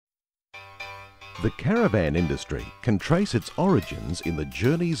The caravan industry can trace its origins in the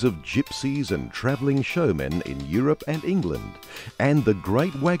journeys of gypsies and travelling showmen in Europe and England, and the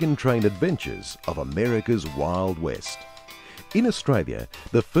great wagon train adventures of America's Wild West. In Australia,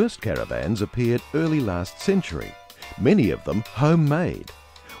 the first caravans appeared early last century, many of them homemade.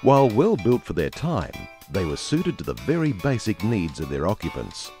 While well built for their time, they were suited to the very basic needs of their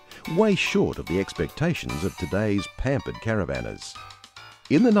occupants, way short of the expectations of today's pampered caravanners.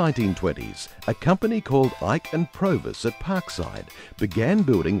 In the 1920s, a company called Ike and Provis at Parkside began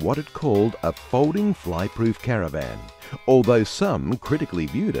building what it called a folding fly-proof caravan, although some critically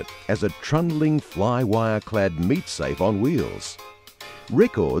viewed it as a trundling fly-wire-clad meat safe on wheels.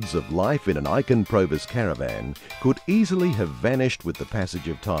 Records of life in an Ike and Provis caravan could easily have vanished with the passage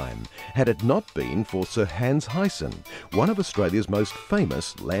of time had it not been for Sir Hans Hyson, one of Australia's most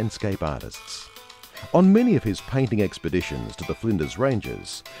famous landscape artists. On many of his painting expeditions to the Flinders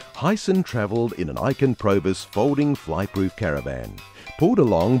Ranges, Hyson travelled in an Ike and Provis folding fly-proof caravan, pulled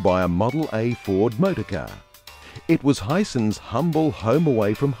along by a Model A Ford motorcar. It was Hyson's humble home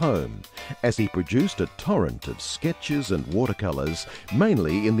away from home, as he produced a torrent of sketches and watercolours,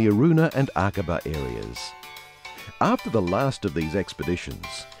 mainly in the Aruna and Aqaba areas. After the last of these expeditions,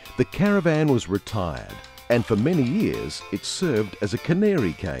 the caravan was retired, and for many years it served as a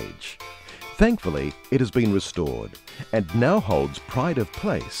canary cage. Thankfully, it has been restored and now holds pride of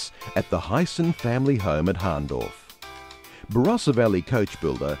place at the Hyson family home at Harndorf. Barossa Valley coach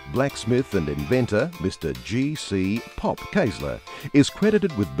builder, blacksmith and inventor Mr. G.C. Pop Kaesler is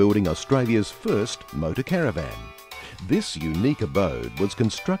credited with building Australia's first motor caravan. This unique abode was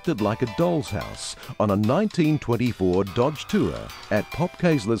constructed like a doll's house on a 1924 Dodge Tourer at Pop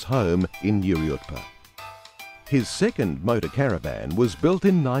Kaesler's home in Yuriutpa. His second motor caravan was built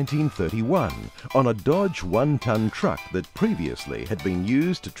in 1931 on a Dodge one-ton truck that previously had been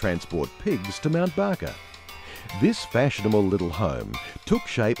used to transport pigs to Mount Barker. This fashionable little home took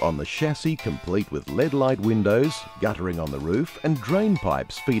shape on the chassis, complete with lead-light windows, guttering on the roof and drain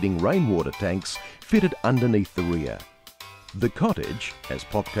pipes feeding rainwater tanks fitted underneath the rear. The cottage, as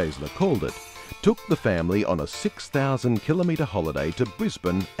Pop Kaesler called it, took the family on a 6,000-kilometre holiday to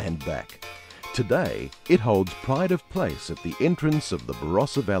Brisbane and back. Today, it holds pride of place at the entrance of the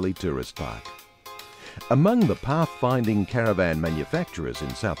Barossa Valley Tourist Park. Among the pathfinding caravan manufacturers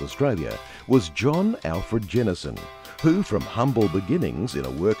in South Australia was John Alfred Jennison, who from humble beginnings in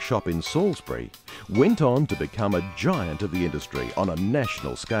a workshop in Salisbury went on to become a giant of the industry on a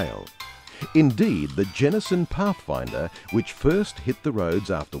national scale. Indeed, the Jennison Pathfinder, which first hit the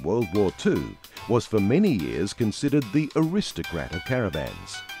roads after World War II, was for many years considered the aristocrat of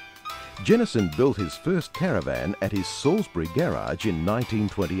caravans. Jennison built his first caravan at his Salisbury garage in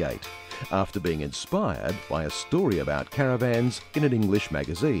 1928, after being inspired by a story about caravans in an English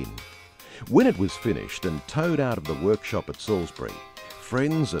magazine. When it was finished and towed out of the workshop at Salisbury,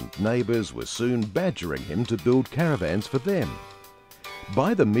 friends and neighbours were soon badgering him to build caravans for them.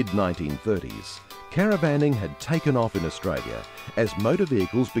 By the mid-1930s, caravanning had taken off in Australia as motor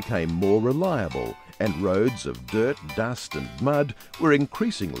vehicles became more reliable and roads of dirt, dust and mud were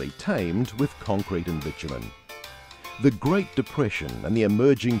increasingly tamed with concrete and bitumen. The Great Depression and the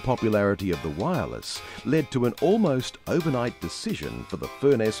emerging popularity of the wireless led to an almost overnight decision for the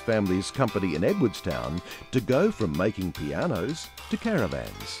Furness family's company in Edwardstown to go from making pianos to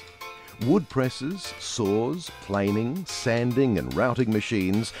caravans. Wood presses, saws, planing, sanding and routing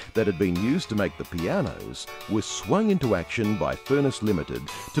machines that had been used to make the pianos were swung into action by Furness Limited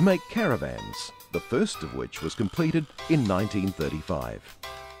to make caravans, the first of which was completed in 1935.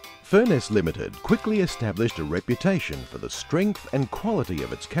 Furness Limited quickly established a reputation for the strength and quality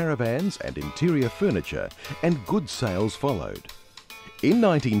of its caravans and interior furniture, and good sales followed. In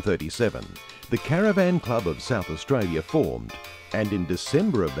 1937, the Caravan Club of South Australia formed, and in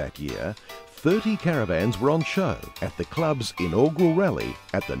December of that year, 30 caravans were on show at the club's inaugural rally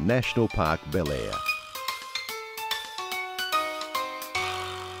at the National Park Bel Air.